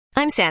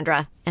I'm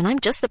Sandra, and I'm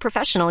just the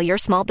professional your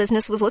small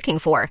business was looking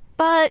for.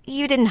 But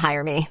you didn't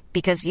hire me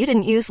because you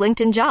didn't use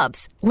LinkedIn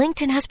Jobs.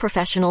 LinkedIn has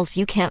professionals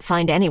you can't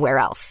find anywhere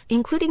else,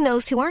 including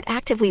those who aren't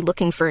actively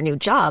looking for a new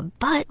job,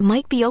 but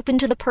might be open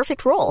to the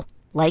perfect role,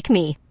 like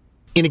me.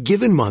 In a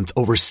given month,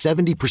 over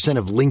 70%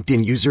 of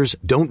LinkedIn users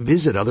don't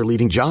visit other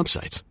leading job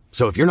sites.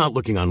 So if you're not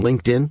looking on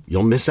LinkedIn,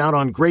 you'll miss out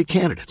on great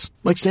candidates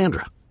like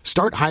Sandra.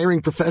 Start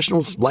hiring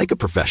professionals like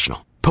a professional.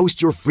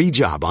 Post your free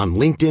job on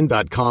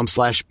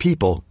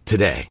linkedin.com/people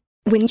today.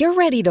 When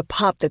you're ready to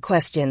pop the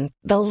question,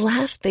 the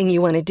last thing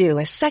you want to do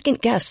is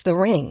second-guess the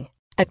ring.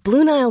 At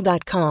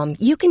BlueNile.com,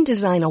 you can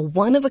design a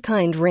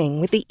one-of-a-kind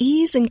ring with the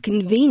ease and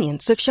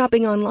convenience of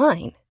shopping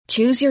online.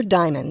 Choose your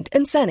diamond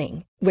and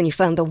setting. When you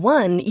find the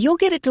one, you'll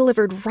get it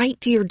delivered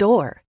right to your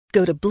door.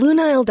 Go to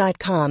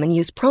BlueNile.com and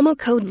use promo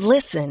code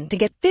LISTEN to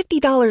get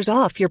 $50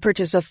 off your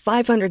purchase of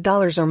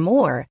 $500 or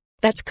more.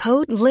 That's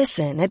code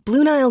LISTEN at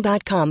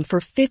BlueNile.com for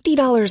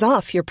 $50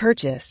 off your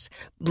purchase.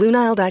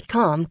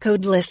 BlueNile.com,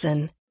 code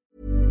LISTEN.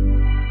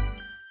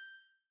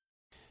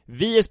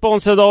 Vi är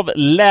sponsrade av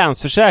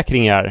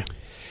Länsförsäkringar.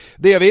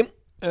 Det är vi.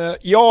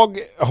 Jag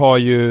har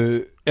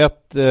ju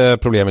ett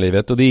problem i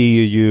livet, och det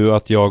är ju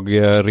att jag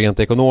rent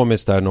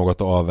ekonomiskt är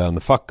något av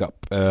en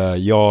fuck-up.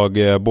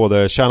 Jag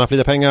både tjänar för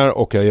lite pengar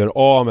och jag gör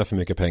av med för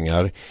mycket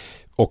pengar.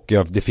 Och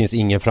det finns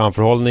ingen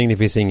framförhållning, det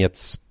finns inget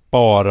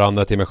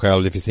sparande till mig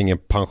själv, det finns ingen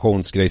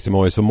pensionsgrej som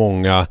är så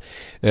många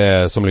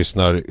som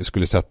lyssnar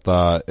skulle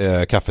sätta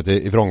kaffet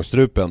i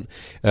vrångstrupen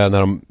när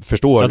de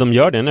förstår. Ja, de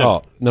gör det nu.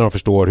 Ja, när de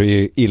förstår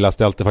hur illa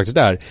ställt det faktiskt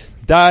är.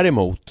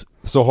 Däremot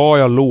så har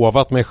jag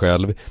lovat mig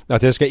själv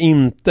att jag ska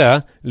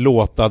inte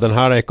låta den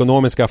här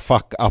ekonomiska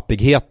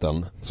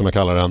fuck-uppigheten, som jag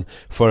kallar den,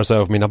 föras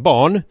över på mina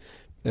barn.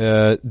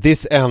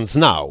 This ends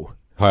now,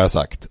 har jag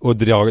sagt, och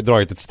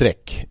dragit ett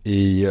streck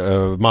i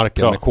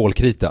marken med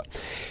kolkrita.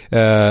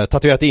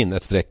 Tatuerat in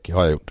ett streck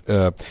har jag gjort.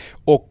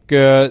 Och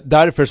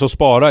därför så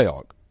sparar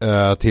jag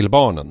till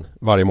barnen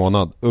varje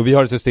månad. Och vi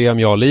har ett system,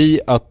 jag och Li,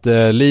 att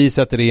Li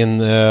sätter in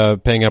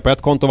pengar på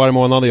ett konto varje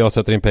månad och jag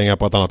sätter in pengar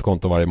på ett annat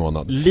konto varje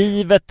månad.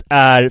 Livet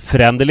är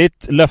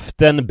föränderligt,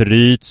 löften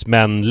bryts,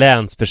 men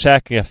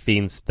Länsförsäkringar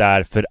finns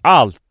där för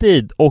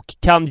alltid och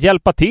kan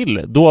hjälpa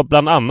till, då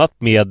bland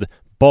annat med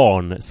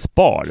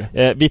barnspar.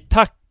 Vi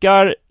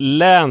tackar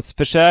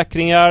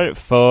Länsförsäkringar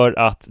för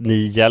att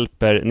ni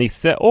hjälper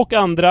Nisse och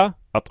andra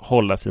att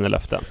hålla sina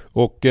löften.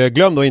 Och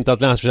glöm då inte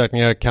att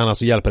Länsförsäkringar kan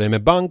alltså hjälpa dig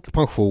med bank,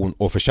 pension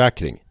och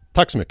försäkring.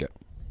 Tack så mycket.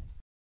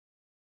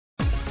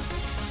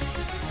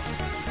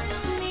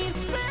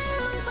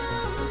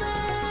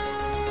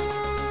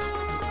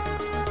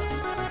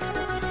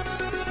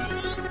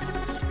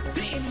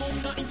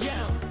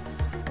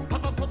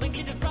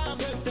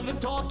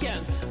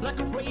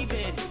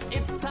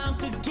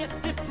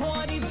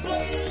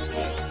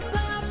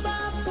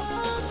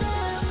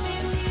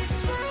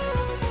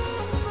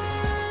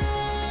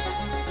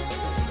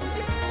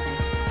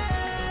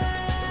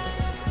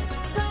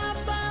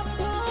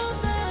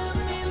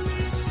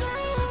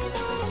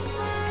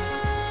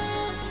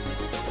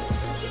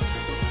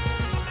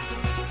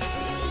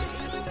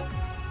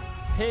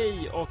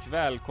 Hej och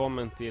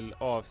välkommen till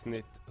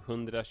avsnitt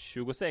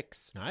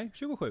 126. Nej,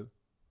 27.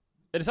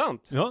 Är det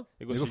sant? Ja,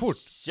 det går fort.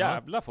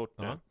 Jävla fort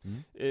nu.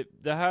 Ja.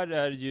 Det här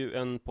är ju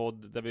en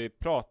podd där vi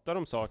pratar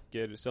om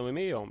saker som vi är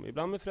med om.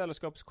 Ibland med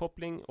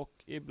föräldraskapskoppling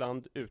och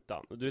ibland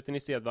utan. Du heter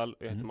Nisse Edvall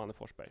och jag heter Manne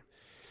Forsberg.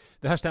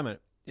 Det här stämmer.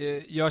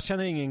 Jag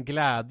känner ingen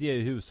glädje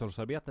i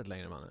hushållsarbetet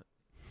längre, Manne.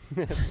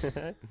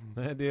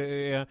 Nej, det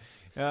är...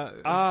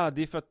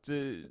 det är för att,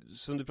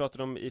 som du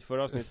pratade om i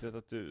förra avsnittet,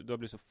 att du har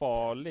blivit så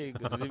farlig.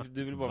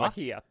 Du vill bara vara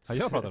het. Ja,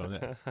 jag pratade om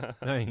det.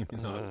 Nej,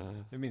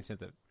 det minns jag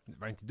inte.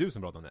 Var det inte du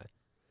som pratade om det?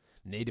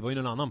 Nej, det var ju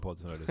någon annan podd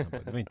som jag lyssnade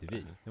på. Det var inte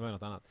vi, det var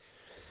något annat.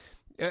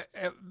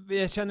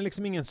 Jag känner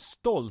liksom ingen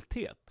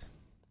stolthet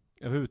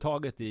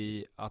överhuvudtaget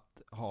i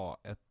att ha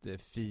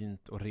ett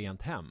fint och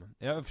rent hem.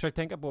 Jag har försökt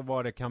tänka på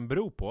vad det kan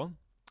bero på.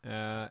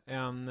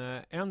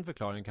 En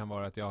förklaring kan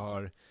vara att jag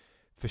har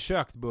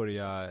försökt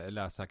börja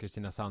läsa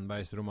Kristina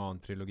Sandbergs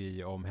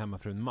romantrilogi om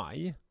Hemmafrun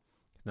Maj,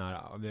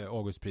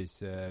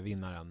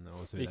 Augustprisvinnaren och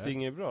så vidare. Gick det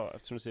inget bra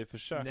eftersom du säger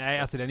försök? Nej,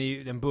 alltså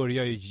den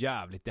börjar ju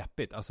jävligt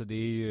deppigt. Alltså det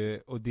är ju,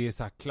 och det är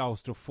så här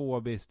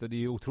klaustrofobiskt och det är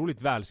ju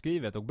otroligt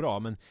välskrivet och bra,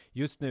 men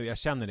just nu, jag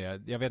känner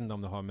det. Jag vet inte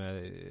om det har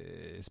med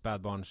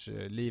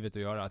spädbarnslivet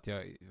att göra, att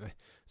jag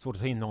svårt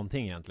att ta in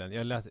någonting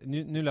egentligen.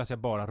 Nu läser jag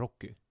bara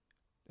Rocky.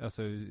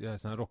 Alltså, jag har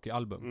sån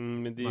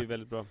Rocky-album. Men det är ju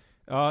väldigt bra.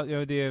 Ja,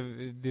 det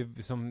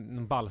är som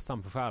en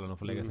balsam för själen att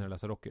få lägga sig ner och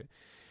läsa Rocky.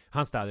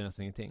 Han städar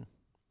nästan ingenting.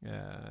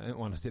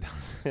 Å andra sidan.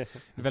 Det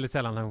är väldigt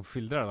sällan han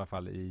skildrar i alla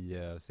fall i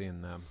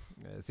sin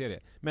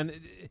serie. Men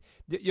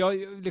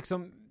jag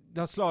liksom, det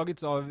har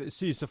slagits av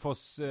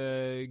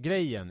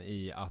Sisyfos-grejen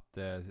i att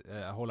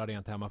hålla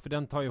rent hemma. För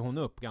den tar ju hon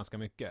upp ganska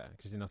mycket,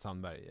 Kristina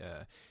Sandberg.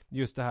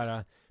 Just det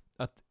här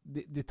att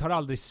det tar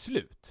aldrig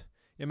slut.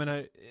 Jag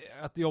menar,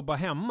 att jobba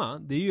hemma,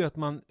 det är ju att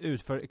man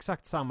utför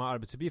exakt samma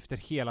arbetsuppgifter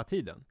hela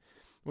tiden.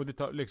 Och det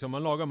tar, liksom,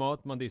 man lagar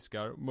mat, man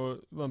diskar,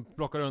 man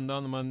plockar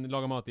undan, man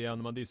lagar mat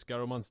igen, man diskar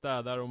och man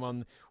städar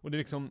och det är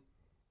liksom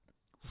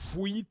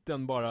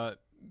skiten bara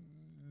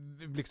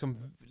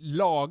liksom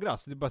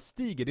lagras, det bara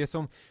stiger.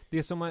 Det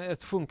är som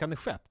ett sjunkande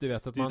skepp, du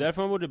vet att det är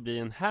därför man borde bli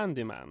en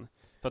handyman.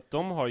 För att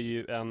de har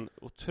ju en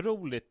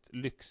otroligt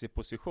lyxig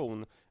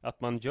position.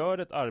 Att man gör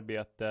ett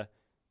arbete,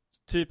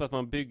 typ att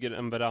man bygger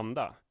en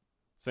veranda.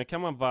 Sen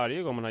kan man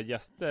varje gång man har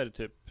gäster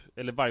typ,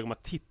 eller varje gång man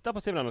tittar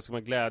på sin veranda, ska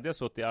man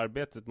glädjas åt det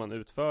arbetet man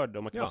utförde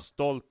och man kan vara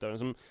stolt över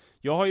det.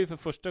 Jag har ju för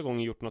första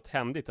gången gjort något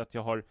händigt, att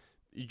jag har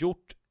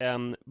gjort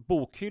en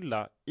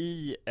bokhylla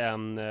i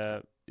en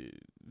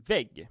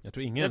vägg. Jag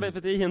tror ingen... Nej,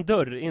 för det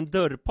är i en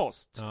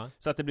dörrpost. Ja.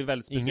 Så att det blir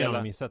väldigt speciella... Ingen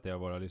har missat det av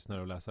våra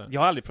lyssnare och läsare.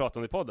 Jag har aldrig pratat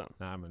om det i podden.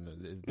 Nej,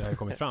 men det har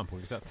kommit fram på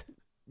vilket sätt.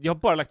 Jag har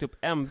bara lagt upp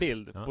en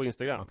bild på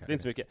Instagram. Okay, det är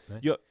inte så mycket.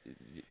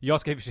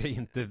 Jag ska i och för sig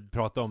inte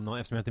prata om någon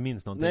eftersom jag inte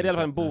minns någonting. Nej, det är i alla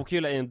fall en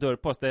bokhylla i en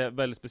dörrpost. Det är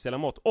väldigt speciella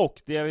mått.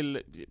 Och det jag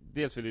vill...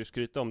 Dels vill jag ju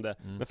skryta om det.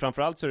 Men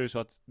framförallt så är det så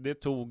att det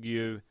tog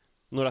ju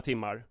några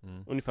timmar,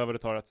 ungefär vad det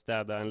tar att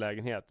städa en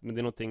lägenhet. Men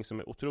det är någonting som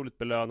är otroligt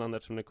belönande,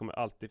 eftersom det kommer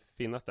alltid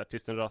finnas där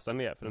tills den rasar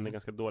ner, för den är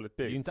ganska dåligt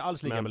byggd. Det är ju inte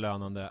alls lika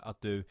belönande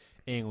att du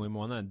en gång i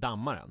månaden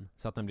dammar den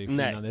så att den blir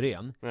skinande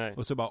ren. Nej.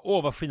 Och så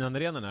bara, vad skinande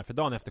ren den är, för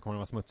dagen efter kommer den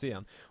vara smutsig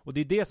igen. Och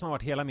det är det som har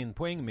varit hela min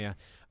poäng med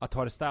att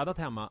ha det städat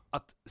hemma,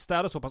 att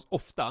städa så pass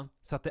ofta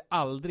så att det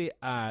aldrig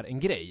är en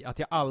grej. Att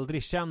jag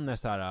aldrig känner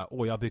så här: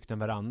 jag har byggt en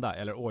veranda,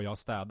 eller jag har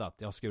städat,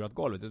 jag har skurat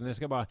golvet. Utan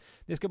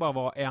det ska bara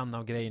vara en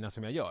av grejerna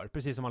som jag gör.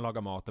 Precis som man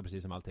lagar mat och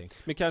precis som allting.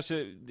 Men kanske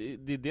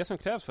det är det som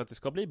krävs för att det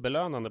ska bli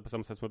belönande på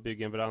samma sätt som att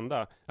bygga en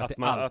veranda.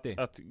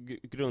 Att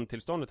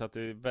grundtillståndet att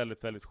det är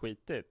väldigt, väldigt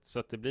skitigt. Så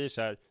att det blir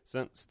så här,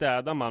 sen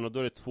städar man och då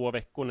är det 2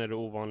 veckor när det är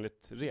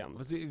ovanligt rent.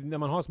 Fast när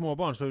man har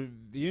småbarn så är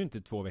det ju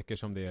inte 2 veckor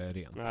som det är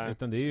rent. Nej.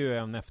 Utan det är ju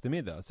en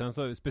eftermiddag. Sen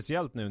så,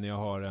 speciellt nu när jag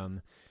har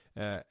en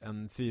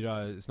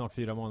snart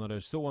 4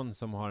 månaders son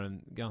som har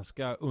en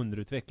ganska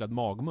underutvecklad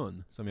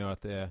magmun som gör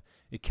att det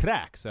är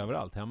kräks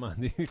överallt hemma.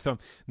 Det är liksom,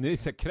 det är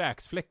så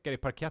kräksfläckar i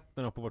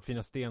parketten och på vårt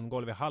fina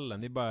stengolv i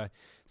hallen. Det är bara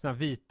såna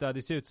vita,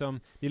 det ser ut som,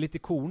 det är lite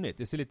kornigt.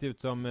 Det ser lite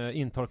ut som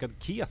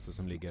intorkad keso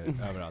som ligger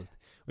överallt.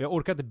 Och jag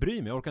orkar inte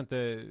bry mig, jag orkar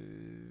inte...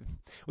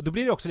 Och då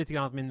blir det också lite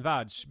grann att min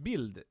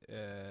världsbild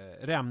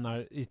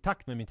rämnar i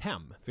takt med mitt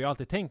hem. För jag har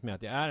alltid tänkt mig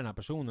att jag är den här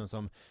personen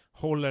som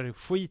håller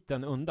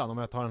skiten undan. Om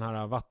jag tar den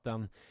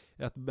här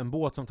en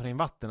båt som tar in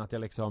vatten, att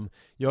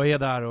jag är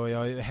där och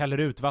jag häller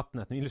ut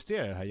vattnet. Nu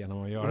illustrerar jag det här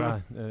genom att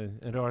göra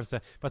en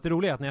rörelse. Fast det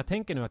roliga är att när jag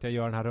tänker nu att jag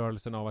gör den här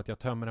rörelsen av att jag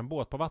tömmer en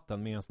båt på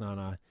vatten med en sån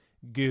här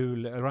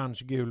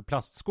orange-gul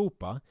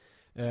plastskopa.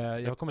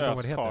 Jag kommer inte ihåg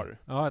vad det heter.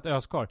 Ja, ett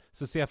öskar.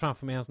 Så ser jag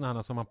framför mig en sån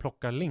här som man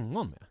plockar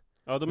lingon med.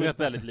 Ja, de är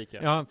väldigt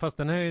lika. Ja, fast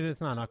den här är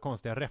såna här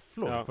konstiga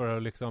räfflor för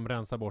att liksom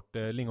rensa bort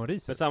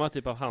lingonriset. Med samma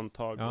typ av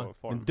handtag och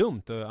form. Men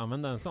dumt att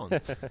använda en sån.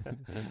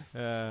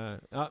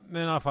 Men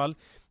i alla fall.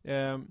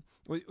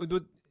 Och då,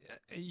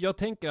 jag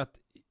tänker att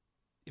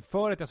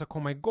för att jag ska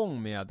komma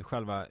igång med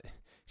själva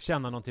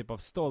känna någon typ av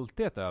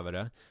stolthet över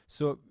det,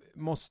 så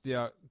måste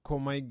jag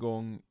komma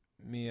igång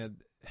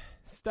med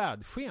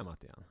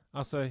städschemat igen.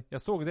 Alltså,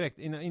 jag såg direkt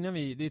innan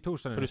det är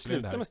torsdagen. Har du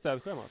slutat med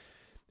städschemat?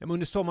 Ja, men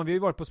under sommaren, vi har ju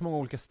varit på så många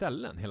olika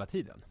ställen hela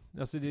tiden.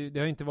 Alltså det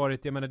har inte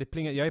varit, jag menar,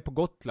 jag är på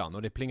Gotland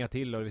och det plingar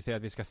till och vi säger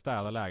att vi ska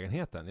städa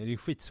lägenheten. Det är ju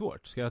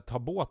skitsvårt. Ska jag ta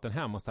båten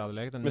hem och städa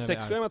lägenheten? Men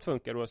sexschemat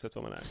funkar oavsett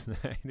vad man är?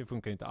 Nej, det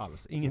funkar ju inte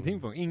alls.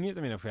 Ingenting funkar. Inget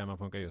av mina scheman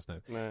funkar just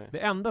nu. Nej. Det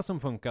enda som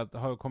funkat,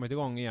 har kommit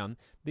igång igen,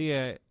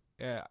 det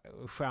är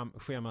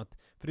schemat,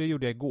 för det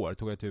gjorde jag igår,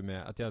 tog jag tur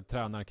med att jag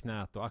tränar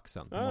knät och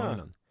axeln på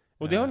morgonen.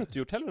 Och det har du inte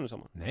gjort heller under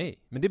sommaren? Nej,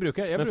 men det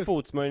brukar jag. Men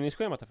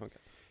fotsmörjningsschemat har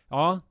funkat?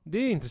 Ja, det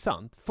är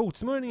intressant.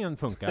 Fotsmörjningen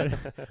funkar.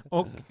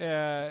 Och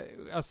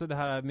alltså det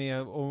här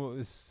med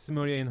att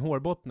smörja in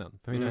hårbottnen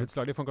för mina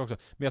utslag, det funkar också.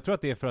 Men jag tror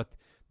att det är för att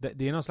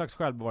det är någon slags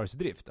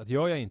självbevarelsedrift. Att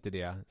gör jag inte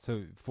det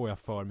så får jag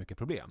för mycket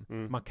problem.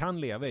 Man kan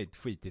leva i ett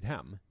skitigt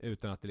hem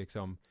utan att det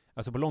liksom...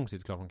 Alltså på lång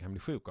sikt klart man kan bli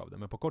sjuk av det,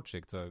 men på kort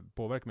sikt så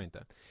påverkar man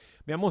inte.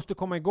 Men jag måste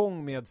komma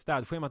igång med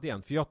städschemat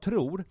igen, för jag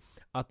tror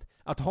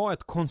att ha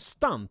ett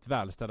konstant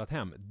välstädat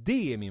hem,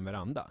 det är min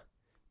veranda.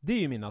 Det är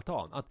ju min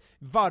altan. Att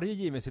varje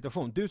given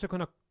situation, du ska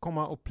kunna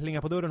komma och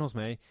plinga på dörren hos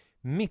mig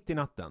mitt i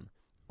natten.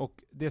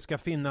 Och det ska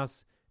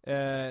finnas,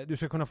 du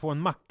ska kunna få en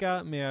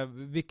macka med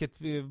vilket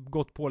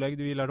gott pålägg,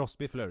 du gillar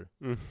rostbiff eller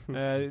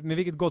hur? Med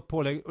vilket gott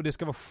pålägg, och det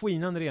ska vara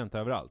skinande rent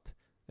överallt.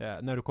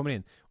 När du kommer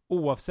in,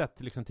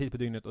 oavsett liksom tid på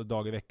dygnet och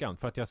dag i veckan,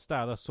 för att jag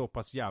städar så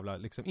pass jävla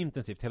liksom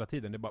intensivt hela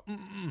tiden. Det är bara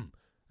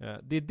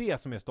det är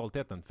det som är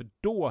stoltheten, för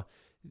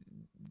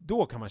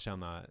då kan man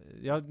känna,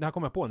 det här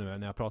kommer jag på nu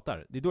när jag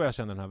pratar, det är då jag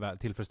känner den här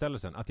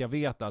tillfredsställelsen, att jag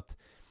vet att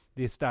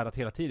det är städat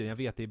hela tiden, jag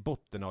vet det i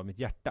botten av mitt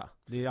hjärta,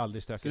 det är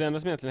aldrig stökigt. Så det enda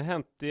som egentligen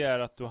hänt, det är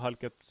att du har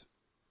halkat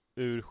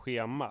ur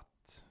schemat.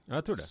 Ja,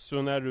 jag tror det.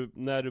 Så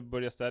när du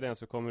börjar städa igen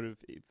så kommer du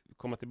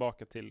komma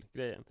tillbaka till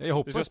grejen. Jag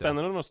hoppas det är så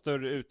spännande om någon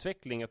större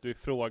utveckling, att du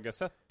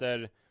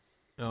ifrågasätter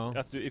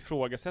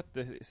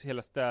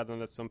hela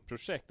städandet som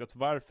projekt. Att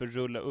varför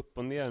rulla upp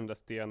och ner den där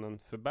stenen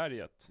för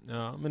berget?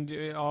 Ja,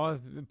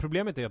 men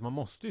problemet är att man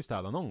måste ju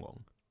städa någon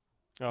gång.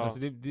 Ja. Alltså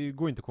det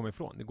går inte att komma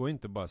ifrån. Det går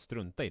inte att bara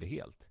strunta i det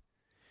helt.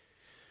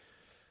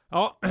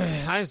 Ja,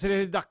 så det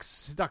är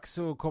dags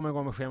att komma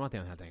igång med schemat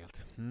igen helt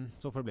enkelt.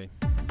 Så får det bli.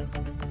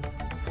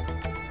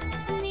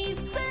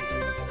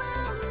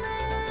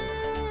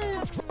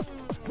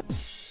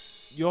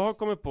 Jag har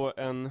kommit på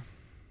en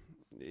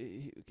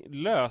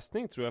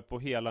lösning, tror jag, på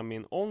hela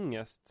min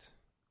ångest.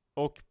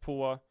 Och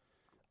på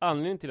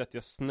anledningen till att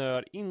jag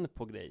snör in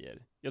på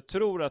grejer. Jag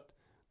tror att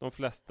de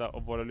flesta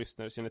av våra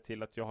lyssnare känner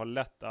till att jag har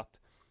lätt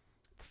att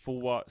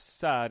få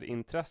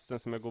särintressen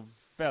som jag går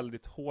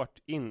väldigt hårt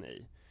in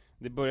i.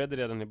 Det började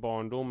redan i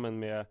barndomen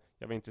med,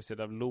 jag var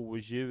intresserad av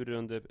lodjur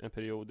under en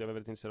period. Jag var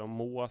väldigt intresserad av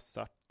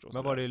Mozart.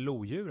 Vad var det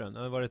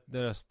lodjuren? Var det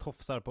deras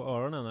tofsar på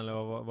öronen? Eller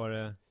vad var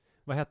det?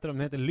 Vad hette de?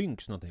 De heter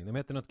lynx någonting. De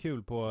heter något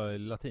kul på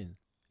latin.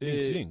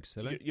 Lynx,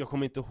 eller? Jag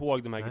kommer inte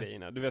ihåg de här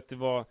grejerna. Du vet, det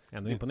var...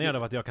 Ändå imponerad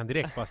av att jag kan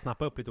direkt bara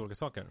snappa upp lite olika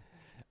saker.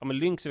 Ja, men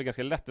lynx är väl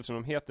ganska lätt eftersom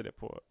de heter det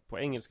på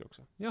engelska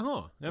också.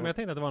 Jaha, men jag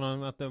tänkte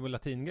att det var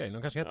latingrej.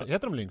 De kanske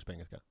heter de lynx på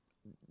engelska?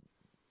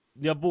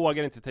 Jag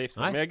vågar inte ta gift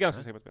för, men jag är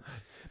ganska säker på det.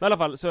 Men i alla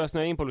fall, så jag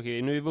snöar in på olika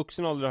grejer. Nu i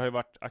vuxen ålder har det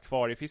varit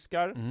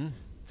akvariefiskar,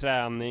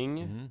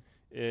 träning,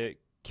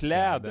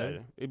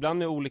 kläder. Ibland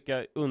med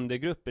olika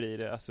undergrupper i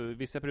det. Alltså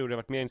vissa perioder har jag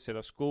varit mer intresserad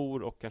av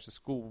skor och kanske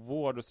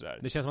skovård och sådär.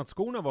 Det känns som att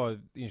skorna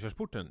var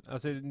inkörsporten.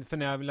 Alltså, för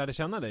när jag lärde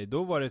känna dig,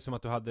 då var det som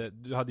att du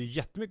hade ju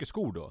jättemycket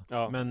skor då.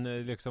 Ja.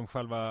 Men liksom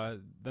själva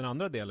den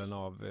andra delen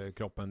av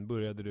kroppen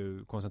började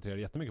du koncentrera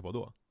dig jättemycket på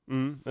då.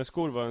 Men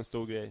skor var en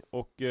stor grej.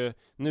 Och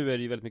nu är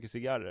det ju väldigt mycket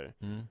cigarrer.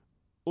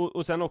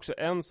 Och sen också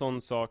en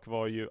sån sak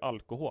var ju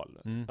alkohol.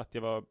 Att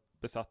jag var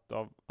besatt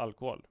av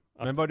alkohol.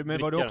 Men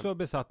var du också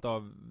besatt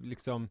av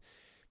liksom,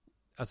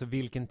 alltså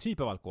vilken typ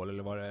av alkohol,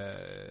 eller var det?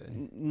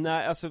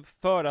 Nej, alltså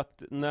för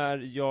att när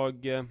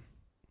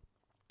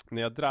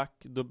jag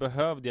drack, då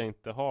behövde jag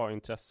inte ha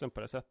intressen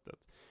på det sättet.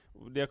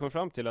 Och det jag kom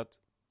fram till att...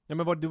 Ja,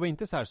 men du var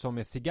inte så här som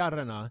med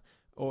cigarrerna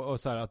och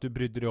så här att du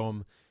brydde dig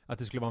om att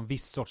det skulle vara en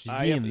viss sorts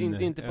gin?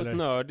 Nej, inte på ett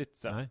nördigt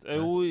sätt. Nej.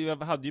 Jo,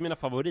 jag hade ju mina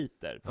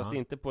favoriter, fast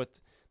inte på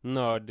ett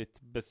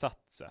nördigt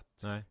besatt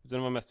sätt. Nej. Utan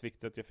det var mest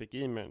viktigt att jag fick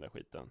i mig den där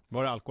skiten.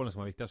 Var det alkoholen som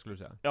var viktigast, skulle du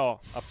säga?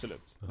 Ja,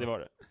 absolut. Det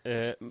var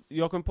det.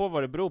 Jag kom på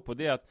vad det beror på.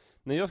 Det är att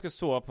när jag ska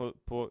sova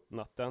på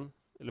natten,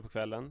 eller på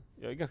kvällen,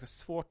 jag är ganska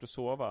svårt att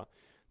sova.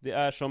 Det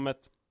är som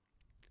ett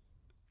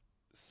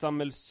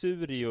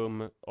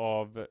sammelsurium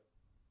av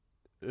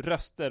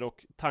röster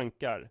och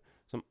tankar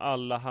som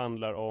alla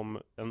handlar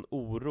om en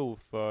oro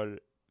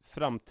för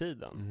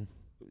framtiden.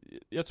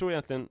 Jag tror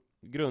egentligen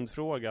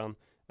grundfrågan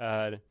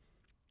är: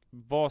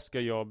 vad ska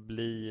jag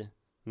bli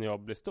när jag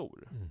blir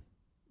stor?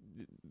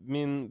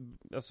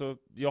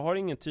 Jag har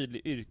ingen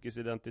tydlig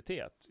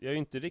yrkesidentitet. Jag är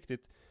inte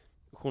riktigt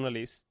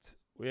journalist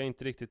och jag är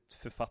inte riktigt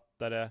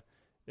författare,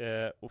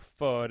 och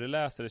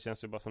föreläsare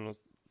känns ju bara som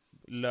något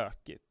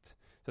lökigt.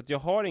 Så att jag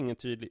har ingen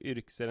tydlig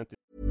yrkesidentitet.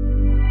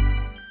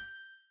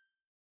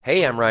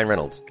 Hey, I'm Ryan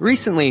Reynolds.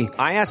 Recently,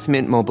 I asked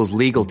Mint Mobile's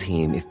legal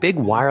team if big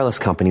wireless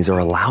companies are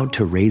allowed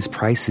to raise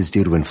prices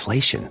due to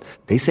inflation.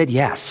 They said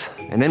yes.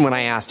 And then when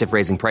I asked if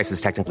raising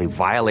prices technically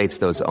violates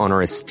those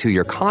onerous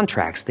two-year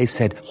contracts, they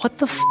said, "What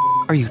the f***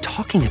 are you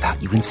talking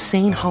about, you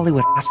insane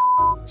Hollywood ass?"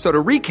 So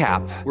to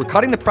recap, we're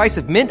cutting the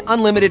price of Mint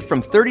Unlimited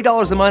from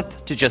 $30 a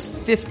month to just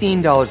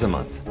 $15 a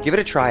month. Give it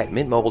a try at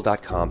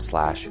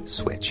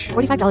mintmobile.com/switch.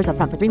 $45 up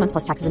front for 3 months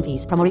plus taxes and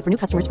fees. Promo rate for new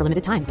customers for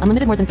limited time.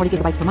 Unlimited more than 40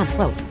 gigabytes per month.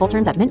 Slows full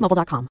terms at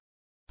mintmobile.com.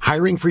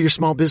 Hiring for your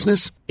small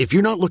business? If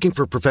you're not looking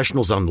for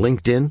professionals on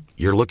LinkedIn,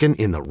 you're looking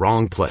in the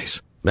wrong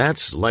place.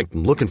 That's like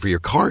looking for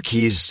your car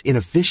keys in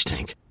a fish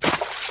tank.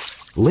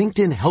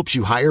 LinkedIn helps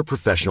you hire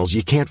professionals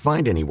you can't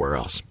find anywhere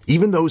else,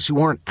 even those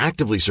who aren't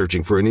actively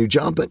searching for a new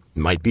job but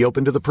might be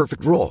open to the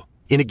perfect role.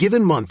 In a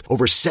given month,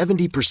 over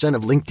 70%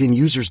 of LinkedIn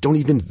users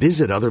don't even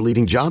visit other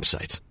leading job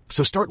sites.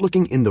 So start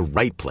looking in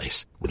the right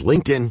place. With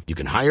LinkedIn, you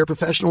can hire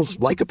professionals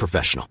like a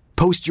professional.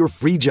 Post your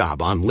free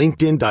job on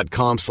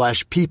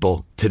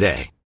linkedin.com/people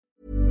today.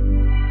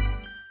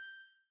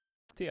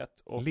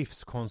 Och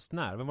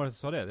livskonstnär, vem var det som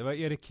sa det? Det var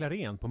Erik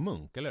Klarén på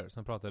Munk, eller?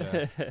 Som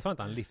pratade, sa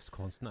inte han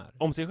livskonstnär?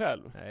 Om sig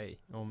själv? Nej,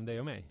 om dig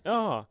och mig.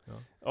 Ja.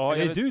 Eller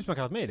är det du som har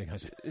kallat mig det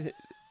kanske?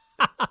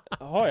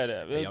 Har jag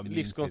det? Jag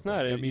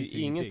livskonstnär är ju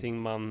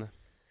ingenting man...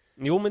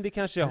 Jo, men det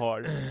kanske jag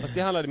har. Fast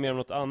det handlade mer om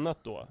något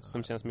annat då,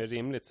 som känns mer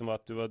rimligt. Som var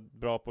att du var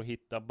bra på att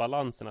hitta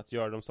balansen, att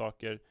göra de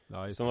saker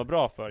som var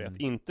bra för dig. Att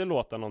inte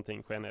låta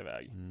någonting skena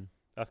iväg.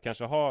 Att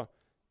kanske ha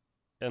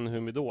en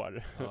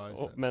humidor,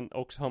 men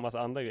också ha en massa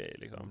andra grejer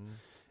liksom.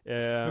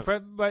 Men får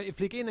jag bara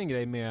flika in en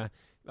grej med,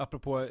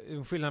 apropå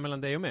skillnaden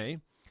mellan dig och mig,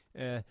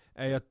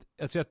 är ju att,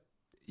 alltså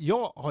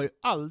jag har ju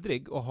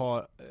aldrig och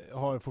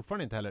har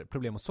fortfarande inte heller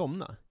problem att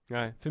somna.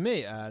 Nej. För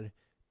mig är,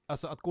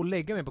 alltså att gå och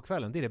lägga mig på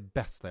kvällen, det är det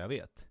bästa jag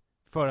vet.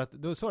 För att,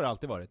 så har det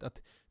alltid varit,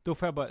 att då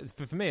får jag bara,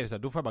 för mig är det så här,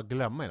 då får jag bara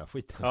glömma hela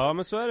skiten. Ja,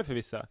 men så är det för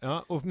vissa.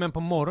 Ja, men på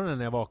morgonen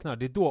när jag vaknar,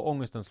 det är då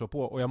ångesten slår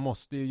på, och jag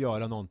måste ju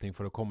göra någonting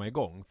för att komma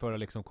igång, för att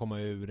liksom komma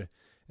ur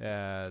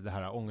det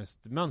här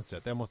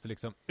ångestmönstret. Jag måste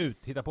liksom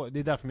hitta på, det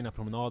är därför mina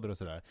promenader och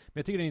sådär. Men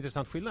jag tycker det är en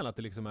intressant skillnad att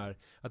det liksom är,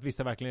 att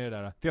vissa verkligen är det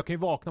där, för jag kan ju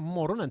vakna på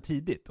morgonen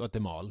tidigt och att det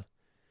är mal.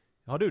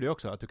 Har du det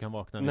också? Att du kan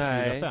vakna vid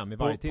 4-5 i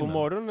varje timme? På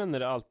morgonen är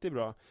det alltid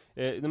bra.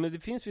 Men det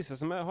finns vissa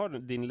som har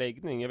din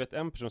läggning. Jag vet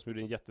en person som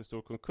gjorde en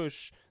jättestor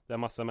konkurs där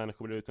massa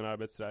människor blev utan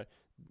arbete sådär.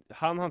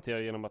 Han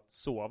hanterade genom att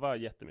sova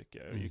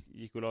jättemycket.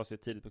 Gick och la sig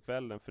tidigt på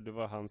kvällen för det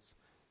var han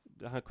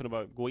kunde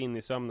bara gå in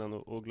i sömnen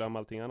och glömma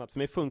allting annat. För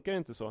mig funkar det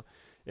inte så.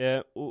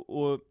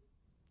 Och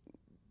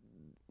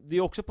det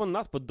är också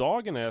på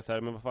dagen är jag så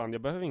här, men vad fan,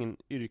 jag behöver ingen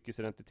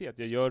yrkesidentitet.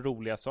 Jag gör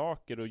roliga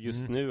saker och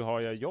just nu har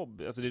jag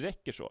jobb. Alltså det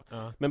räcker så.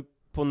 Men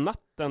på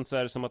natten så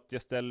är det som att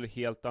jag ställer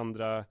helt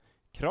andra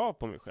krav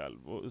på mig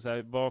själv. Och så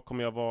här, vad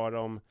kommer jag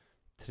vara om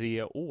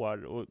 3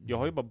 år? Och jag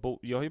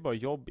har ju bara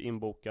jobb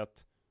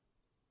inbokat.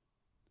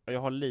 Jag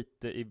har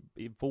lite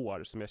i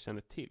vår som jag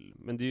känner till.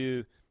 Men det är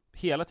ju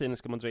hela tiden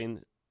ska man dra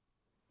in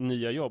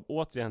nya jobb.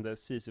 Återigen det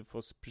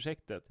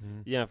Sisyfos-projektet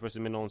i jämförelse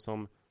med någon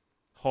som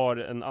har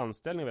en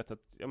anställning och vet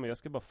att men jag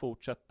ska bara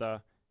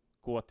fortsätta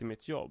gå till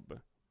mitt jobb.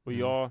 Och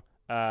jag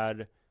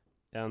är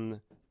en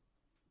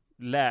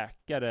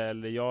läkare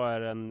eller jag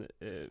är en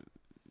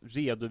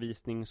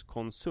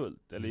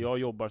redovisningskonsult eller jag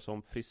jobbar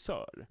som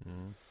frisör.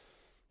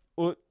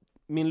 Och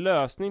min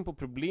lösning på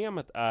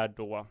problemet är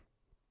då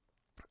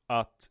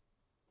att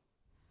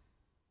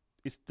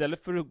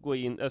istället för att gå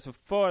in, alltså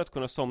för att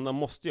kunna somna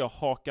måste jag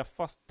haka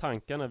fast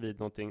tankarna vid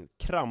någonting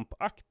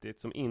krampaktigt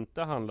som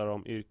inte handlar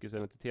om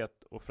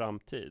yrkesidentitet och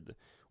framtid.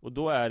 Och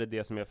då är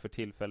det som jag för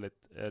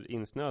tillfället är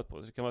insnöad på.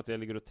 Det kan vara att jag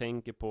ligger och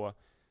tänker på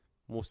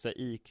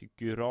mosaik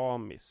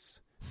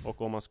guramis.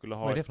 Och om man skulle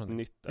ha ett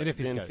nytt... Är det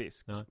fiskar? Det är en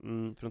fisk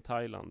från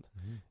Thailand.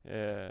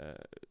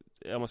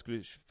 Om man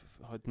skulle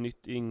ha ett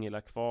nytt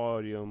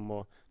yngelakvarium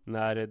och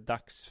när det är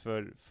dags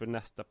för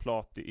nästa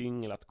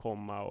platyyngel att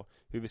komma och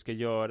hur vi ska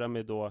göra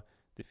med då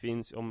det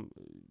finns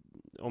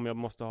om jag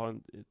måste ha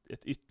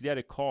ett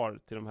ytterligare kar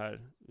till de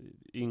här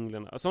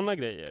ynglen, sådana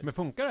grejer. Men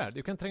funkar det här?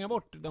 Du kan tränga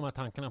bort de här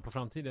tankarna på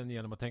framtiden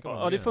genom att tänka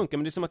ja, det funkar,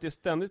 men det är som att jag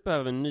ständigt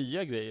behöver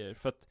nya grejer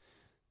för att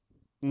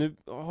nu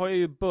har jag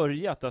ju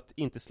börjat att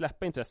inte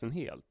släppa intressen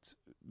helt.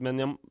 Men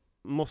jag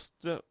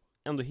måste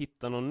ändå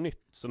hitta något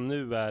nytt som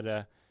nu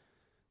är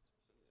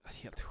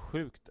helt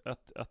sjukt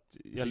att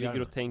jag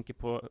ligger och tänker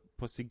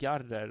på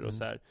cigarrer och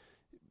så här,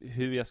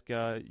 hur jag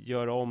ska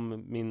göra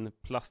om min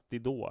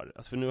plastidor.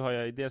 Alltså för nu har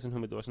jag dels en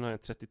humidor, sen har jag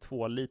en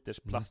 32 liters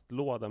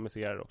plastlåda med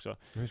cigarrer också.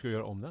 Men hur ska du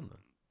göra om den då?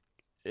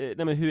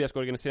 Nej, men hur jag ska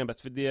organisera den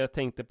bäst. För det jag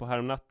tänkte på här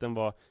om natten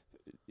var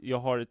jag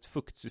har ett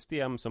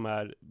fuktsystem som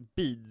är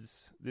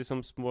beads. Det är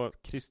som små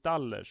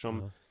kristaller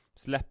som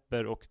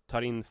släpper och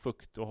tar in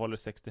fukt och håller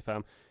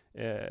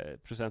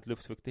 65%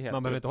 luftfuktighet.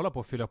 Man behöver inte hålla på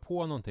och fylla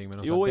på någonting med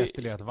något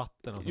destillerat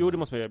vatten och sånt. Jo, det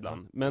måste man göra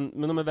ibland.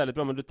 Men de är väldigt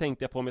bra. Men då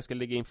tänkte jag på om jag ska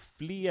lägga in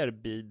fler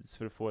beads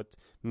för att få ett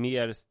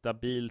mer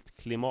stabilt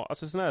klimat.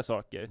 Alltså sådana här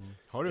saker.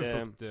 Har du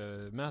en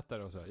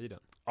fuktmätare och så i den?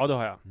 Ja, det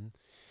har jag.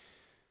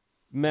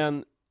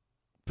 Men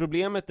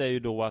problemet är ju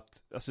då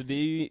att alltså det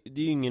är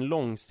ju ingen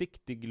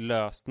långsiktig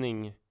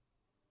lösning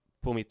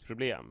på mitt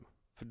problem.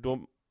 För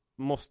då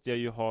måste jag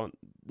ju ha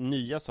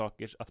nya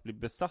saker att bli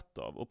besatt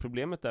av. Och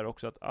problemet är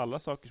också att alla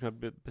saker som jag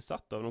blir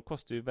besatt av, de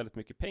kostar ju väldigt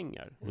mycket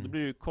pengar. Och då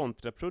blir det ju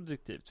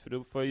kontraproduktivt. För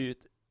då får jag ju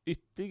ett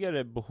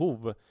ytterligare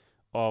behov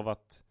av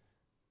att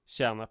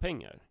tjäna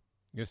pengar.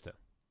 Just det.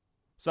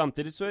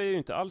 Samtidigt så är jag ju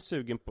inte alls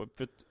sugen på...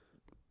 För att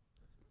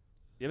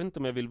jag vet inte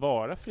om jag vill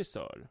vara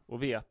frisör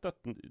och veta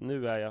att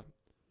nu är jag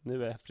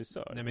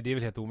frisör. Nej, men det är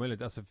väl helt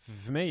omöjligt. Alltså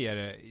för mig är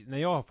det, när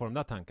jag får de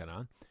där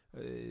tankarna,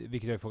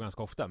 vilket jag får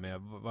ganska ofta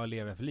med vad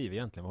lever jag för liv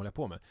egentligen, vad håller jag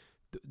på med?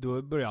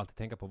 Då börjar jag alltid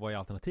tänka på vad är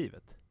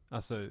alternativet?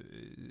 Alltså,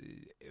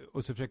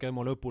 och så försöker jag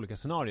måla upp olika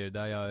scenarier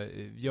där jag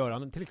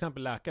gör, till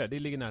exempel läkare, det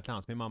ligger nära till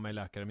hands. Min mamma är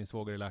läkare, min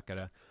svåger är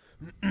läkare.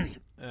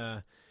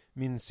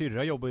 Min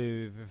syrra jobbar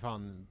ju för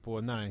fan på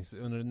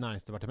under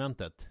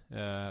näringsdepartementet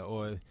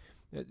och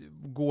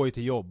går ju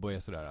till jobb och är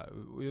sådär.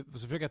 Och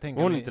så försöker jag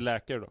tänka... Hon är inte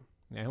läkare då?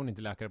 Nej, hon är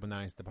inte läkare på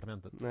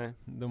näringsdepartementet. Nej.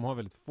 De har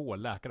väldigt få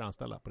läkare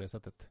anställda på det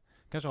sättet.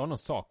 Kanske har någon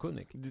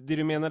sakkunnig. Det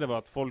du menade var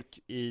att folk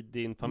i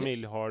din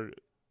familj har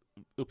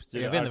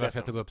uppstyrda Jag vet inte varför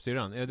jag tog upp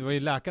syrran. Det var ju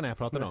läkarna jag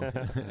pratade om.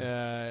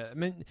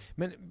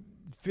 men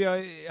för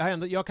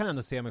jag kan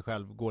ändå se mig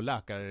själv gå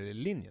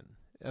läkarlinjen.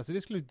 Alltså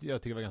det skulle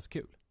jag tycka var ganska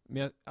kul.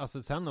 Men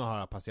alltså sen att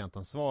höra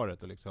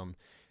patientansvaret och liksom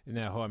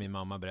när jag hör min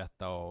mamma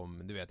berätta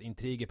om, du vet,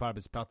 intriger på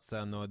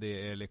arbetsplatsen och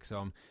det är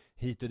liksom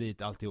hit och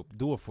dit alltihop,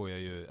 då får jag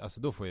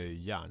ju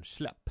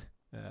hjärnsläpp.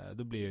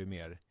 Då blir jag ju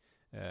mer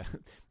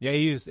jag är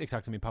ju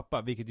exakt som min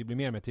pappa, vilket ju blir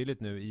mer och mer tydligt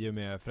nu i och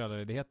med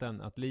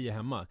föräldraledigheten, att Li är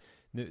hemma.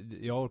 Nu,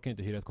 jag orkar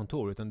inte hyra ett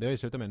kontor, utan det har ju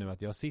slutat med nu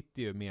att jag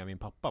sitter ju med min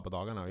pappa på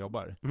dagarna och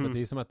jobbar. Så att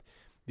det är som att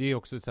det är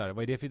också så här,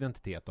 vad är det för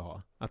identitet att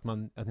ha? Att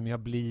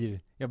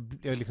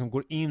jag liksom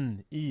går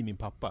in i min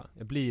pappa.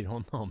 Jag blir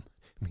honom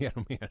mer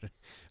och mer.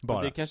 Bara.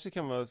 Och det kanske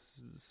kan vara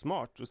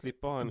smart att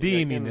slippa ha en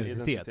det är min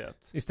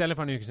identitet. Istället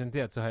för en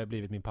yrkesidentitet så har jag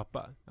blivit min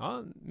pappa.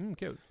 Ja,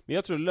 kul. Men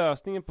jag tror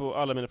lösningen på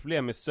alla mina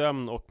problem med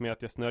sömn och med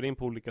att jag snör in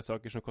på olika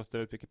saker som kostar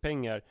väldigt mycket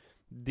pengar,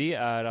 det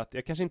är att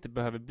jag kanske inte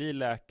behöver bli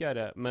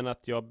läkare, men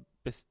att jag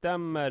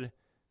bestämmer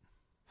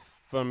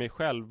för mig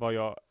själv vad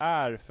jag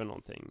är för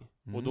någonting.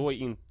 Och då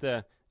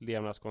inte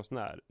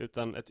levnadskonstnär,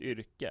 utan ett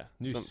yrke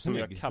som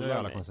jag kallar det.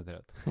 Alla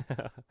konstaterat.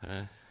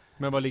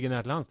 Men vad ligger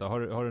nära till hands då?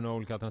 Har du några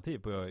olika alternativ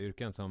på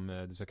yrken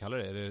som du ska kalla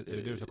det? Är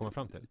det du ska komma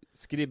fram till?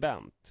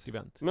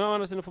 Skribent. Men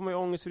annars får man ju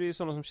ångest, för det är ju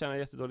sådana som tjänar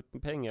jättedåligt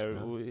med pengar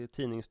och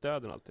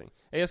tidningsstöd och allting.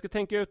 Jag ska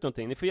tänka ut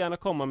någonting. Ni får gärna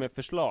komma med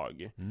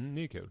förslag.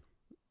 Det är kul.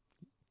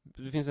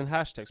 Det finns en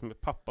hashtag som är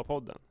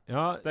pappapodden.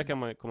 Ja, där kan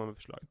man komma med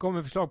förslag. Komma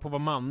med förslag på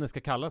vad mannen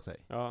ska kalla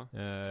sig. Ja.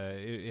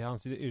 I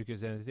hans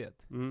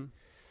yrkesidentitet.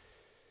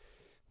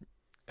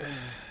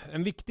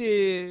 En viktig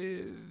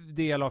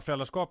del av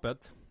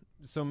föräldraskapet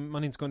som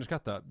man inte ska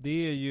underskatta,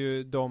 det är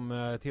ju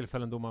de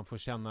tillfällen då man får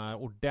känna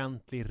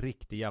ordentlig,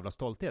 riktig jävla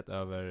stolthet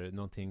över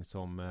någonting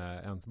som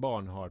ens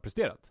barn har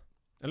presterat.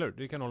 Eller hur?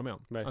 Det kan jag hålla med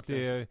om.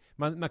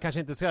 Att man kanske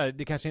inte ska,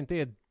 det kanske inte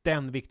är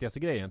den viktigaste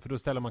grejen, för då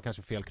ställer man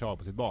kanske fel krav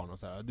på sitt barn och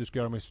så här, du ska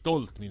göra mig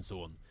stolt, min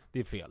son. Det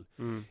är fel.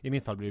 I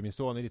mitt fall blir det min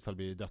son, i ditt fall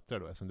blir det döttrar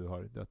då, eftersom du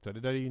har döttrar. Det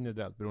där är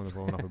individuellt beroende på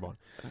vad man har för barn.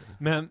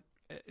 Men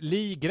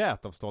Li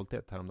grät av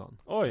stolthet häromdagen.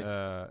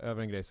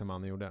 Över en grej som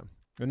mannen gjorde.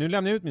 Och nu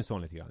lämnar jag ut min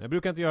son lite grann. Jag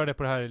brukar inte göra det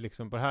på det här,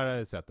 liksom, på det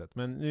här sättet,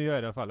 men nu gör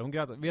jag det i alla fall. Hon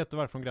grät, vet du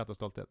varför hon grät av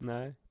stolthet?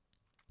 Nej.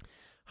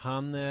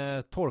 Han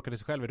torkade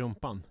sig själv i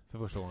rumpan för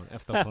första gången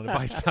efter att hon hade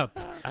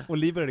bajsat. Och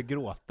Li började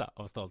gråta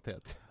av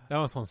stolthet. Det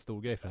var en sån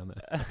stor grej för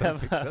henne. Att hon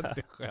fixade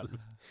det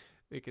själv.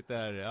 Vilket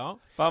är, ja.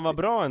 Fan vad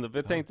bra ändå.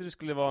 Jag tänkte det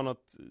skulle vara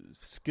något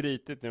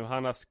skrytigt nu.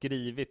 Han har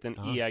skrivit en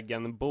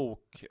egen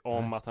bok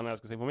om att han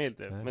älskar sin familj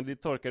typ. Men det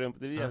torkar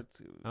rumpan. Det är jävligt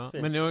fint.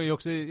 Men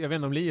jag vet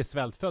inte om Li är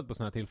svältfödd på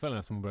såna här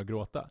tillfällen som hon börjar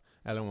gråta.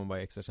 Eller om hon bara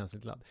är extra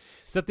känsligt ladd.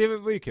 Så att det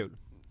var ju kul.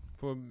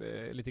 Få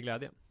lite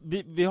glädje.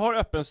 Vi har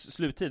öppen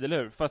sluttid,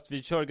 eller hur? Fast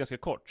vi kör ganska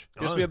kort.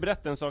 Jag skulle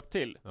berätta en sak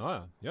till.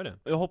 Ja, gör det.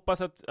 Jag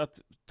hoppas att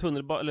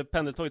eller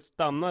pendeltåget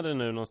stannade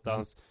nu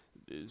någonstans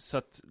så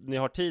att ni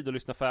har tid att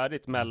lyssna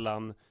färdigt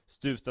mellan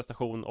Stuvsta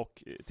station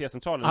och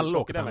T-centralen. Alla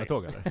åker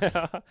pendeltåg, eller?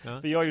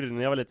 För jag gjorde det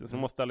när jag var liten, så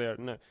måste alla göra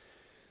det nu.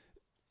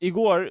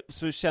 Igår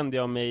så kände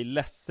jag mig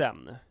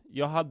ledsen.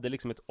 Jag hade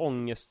liksom ett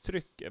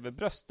ångesttryck över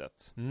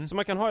bröstet. Som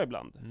man kan ha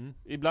ibland.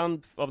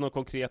 Ibland av någon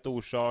konkret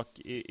orsak.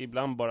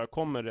 Ibland bara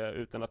kommer det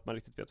utan att man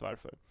riktigt vet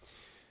varför.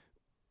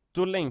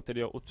 Då längtade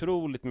jag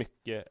otroligt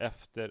mycket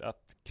efter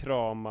att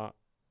krama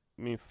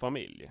min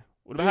familj.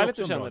 Och det var härligt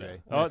att känna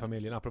det. Ja,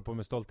 familjen, apropå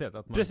med stolthet.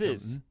 Att man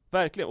precis,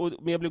 verkligen.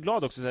 Men jag blev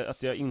glad också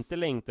att jag inte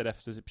längtade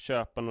efter typ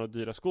köpa några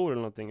dyra skor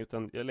eller någonting.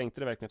 Utan jag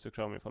längtade verkligen efter att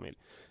krama min familj.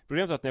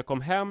 Problemet var att när jag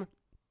kom hem,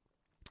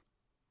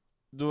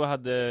 då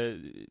hade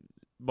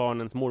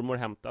barnens mormor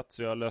hämtat,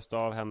 så jag löste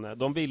av henne.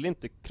 De ville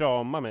inte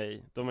krama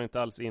mig. De var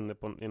inte alls inne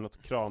i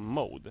något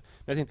krammode.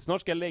 Men jag tänkte,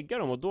 snart ska jag lägga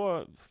dem och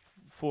då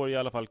får jag i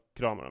alla fall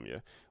krama dem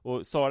ju.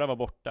 Och Sara var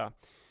borta.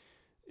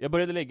 Jag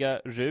började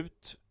lägga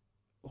Rut.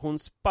 Hon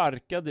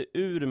sparkade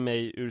ur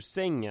mig ur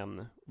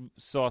sängen.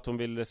 Sa att hon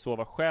ville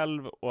sova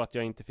själv och att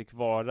jag inte fick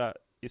vara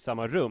i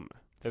samma rum.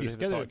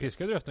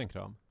 Fiskade du efter en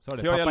kram?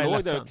 Ja, jag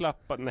låg där och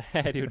klappade.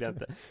 Nej, det gjorde jag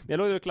inte. Men jag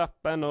låg där och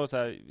klappade och så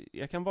här,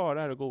 jag kan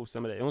vara här och gosa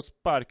med dig. Hon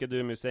sparkade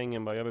ur mig ur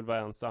sängen bara, jag vill vara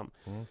ensam.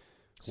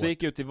 Så jag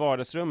gick ut i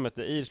vardagsrummet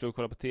där Iris låg och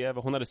kollade på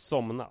tv. Hon hade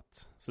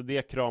somnat. Så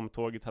det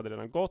kramtåget hade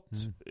redan gått.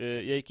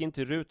 Jag gick in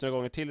till Rut några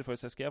gånger till för att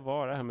säga, ska jag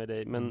vara här med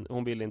dig? Men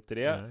hon ville inte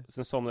det. Nej.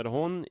 Sen somnade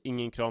hon,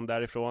 ingen kram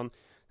därifrån.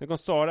 Sen kom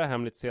Sara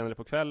hem lite senare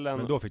på kvällen.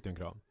 Men då fick du en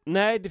kram?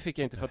 Nej, det fick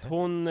jag inte, för att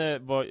hon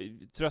var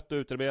trött och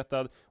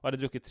utarbetad och hade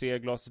druckit 3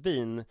 glas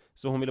vin.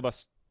 Så hon ville bara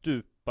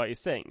stupa i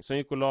säng. Så hon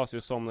gick och la sig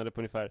och somnade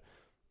på ungefär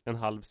en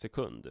halv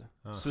sekund.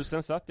 Så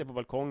sen satt jag på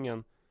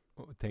balkongen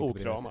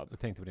okramad. Och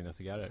tänkte på dina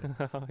cigarrer.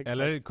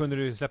 Eller kunde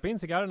du släppa in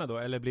cigarrerna då?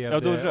 Eller blev då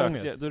det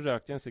ångest? Då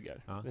rökte jag en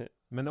cigarr. Ja.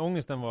 Men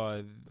ångesten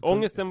var...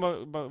 Ångesten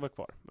var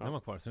kvar. Ja. Den var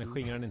kvar, så den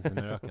skingrade inte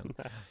med röken.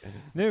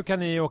 Nu kan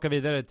ni åka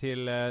vidare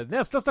till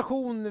nästa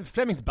station,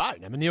 Flemingsberg.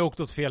 Nej, men ni har åkt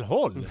åt fel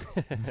håll.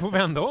 Får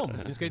vända om.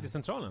 Vi ska ju till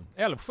centralen.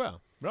 Älvsjö.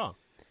 Bra.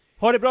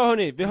 Ha det bra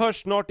hörni. Vi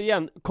hörs snart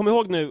igen. Kom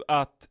ihåg nu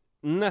att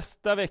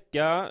nästa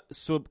vecka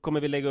så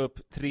kommer vi lägga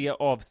upp 3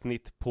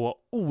 avsnitt på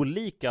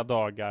olika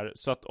dagar.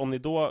 Så att om ni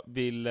då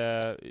vill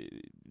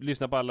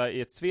lyssna på alla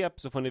i ett svep,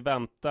 så får ni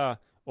vänta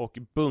och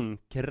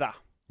bunkra.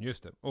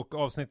 Just det. Och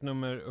avsnitt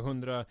nummer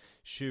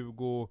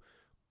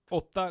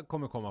 128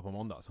 kommer komma på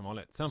måndag som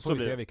vanligt. Sen får vi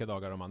se vilka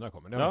dagar de andra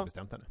kommer. Det har vi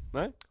bestämt ännu.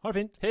 Nej. Ha det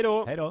fint. Hej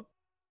då. Hej då.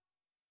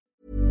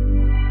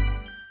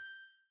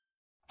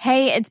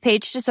 Hey, it's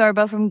Paige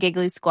DeSorbo from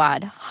Giggly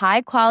Squad.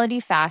 High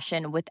quality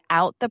fashion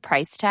without the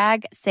price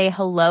tag. Say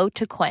hello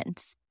to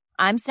Quince.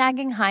 I'm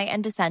snagging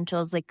high-end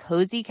essentials like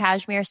cozy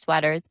cashmere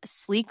sweaters,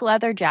 sleek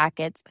leather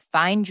jackets,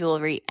 fine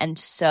jewelry, and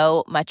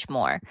so much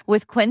more.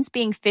 With Quince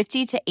being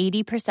 50 to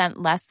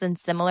 80% less than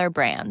similar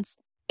brands.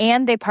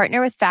 And they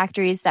partner with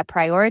factories that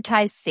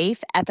prioritize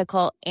safe,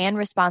 ethical, and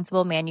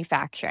responsible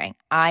manufacturing.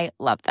 I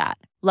love that.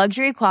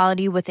 Luxury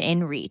quality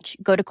within reach.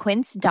 Go to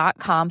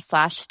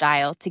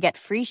quince.com/style to get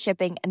free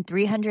shipping and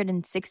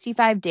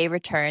 365-day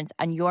returns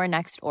on your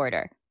next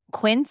order.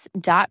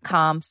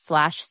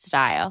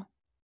 Quince.com/style.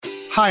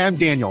 Hi, I'm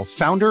Daniel,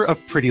 founder of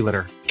Pretty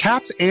Litter.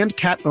 Cats and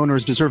cat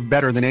owners deserve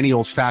better than any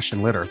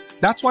old-fashioned litter.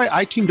 That's why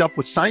I teamed up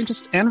with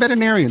scientists and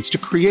veterinarians to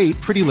create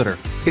Pretty Litter.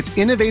 Its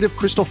innovative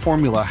crystal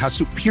formula has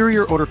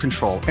superior odor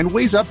control and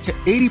weighs up to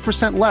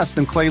 80% less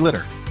than clay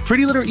litter.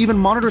 Pretty Litter even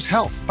monitors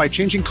health by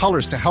changing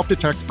colors to help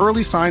detect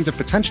early signs of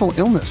potential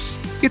illness.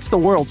 It's the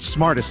world's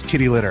smartest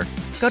kitty litter.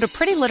 Go to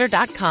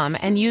prettylitter.com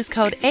and use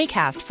code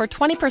ACAST for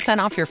 20%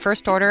 off your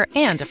first order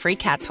and a free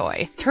cat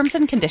toy. Terms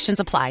and conditions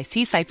apply.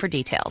 See site for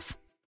details.